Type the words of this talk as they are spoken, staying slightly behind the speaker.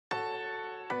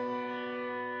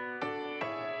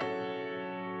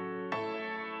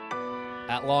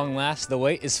At long last, the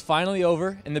wait is finally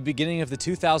over and the beginning of the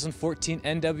 2014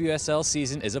 NWSL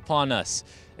season is upon us.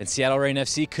 And Seattle Reign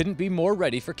FC couldn't be more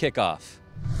ready for kickoff.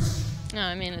 No,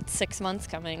 I mean, it's 6 months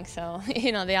coming, so,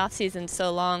 the off season's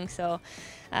so long. So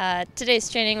today's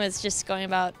training was just going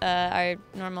about our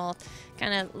normal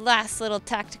kind of last little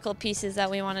tactical pieces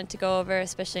that we wanted to go over,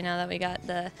 especially now that we got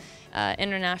the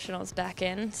internationals back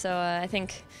in. So I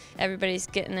think everybody's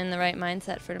getting in the right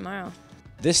mindset for tomorrow.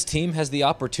 This team has the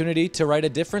opportunity to write a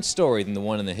different story than the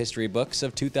one in the history books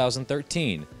of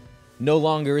 2013. No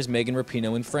longer is Megan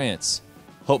Rapinoe in France.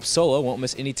 Hope Solo won't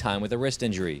miss any time with a wrist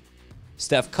injury.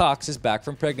 Steph Cox is back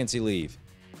from pregnancy leave.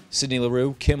 Sydney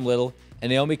Leroux, Kim Little, and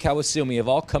Naomi Kawasumi have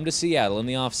all come to Seattle in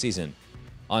the offseason.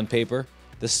 On paper,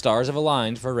 the stars have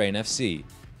aligned for Reign FC,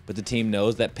 but the team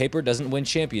knows that paper doesn't win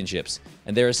championships,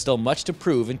 and there is still much to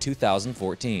prove in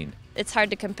 2014. It's hard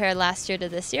to compare last year to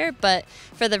this year, but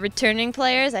for the returning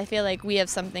players, I feel like we have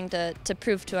something to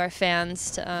prove to our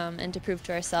fans and to prove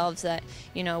to ourselves that,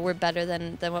 we're better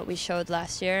than what we showed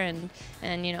last year, and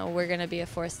we're going to be a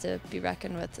force to be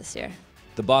reckoned with this year.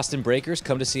 The Boston Breakers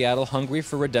come to Seattle hungry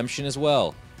for redemption as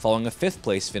well, following a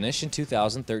 5th-place finish in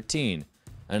 2013.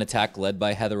 An attack led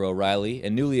by Heather O'Reilly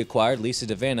and newly acquired Lisa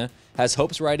DeVanna has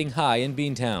hopes riding high in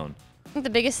Beantown. I think the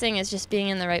biggest thing is just being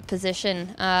in the right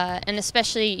position, and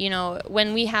especially,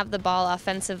 when we have the ball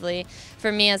offensively.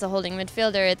 For me as a holding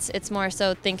midfielder, it's more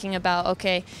so thinking about,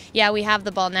 okay, yeah, we have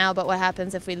the ball now, but what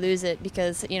happens if we lose it?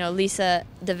 Because, Lisa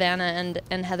DeVanna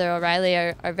and Heather O'Reilly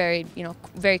are very,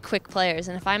 very quick players,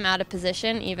 and if I'm out of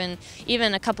position,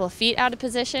 even a couple of feet out of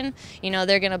position,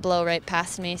 they're going to blow right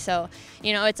past me. So,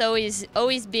 it's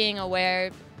always being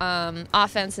aware,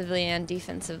 offensively and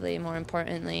defensively, more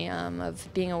importantly,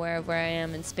 of being aware of where I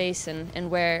am in space and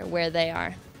where they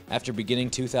are. After beginning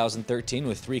 2013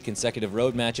 with 3 consecutive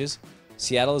road matches,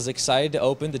 Seattle is excited to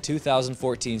open the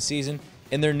 2014 season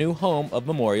in their new home of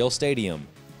Memorial Stadium.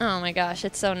 Oh my gosh,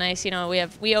 it's so nice.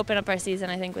 We open up our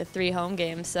season, I think, with 3 home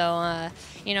games. So,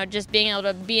 just being able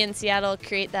to be in Seattle,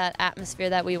 create that atmosphere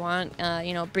that we want,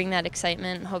 bring that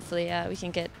excitement. Hopefully, we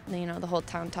can get the whole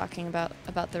town talking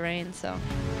about the Reign. So.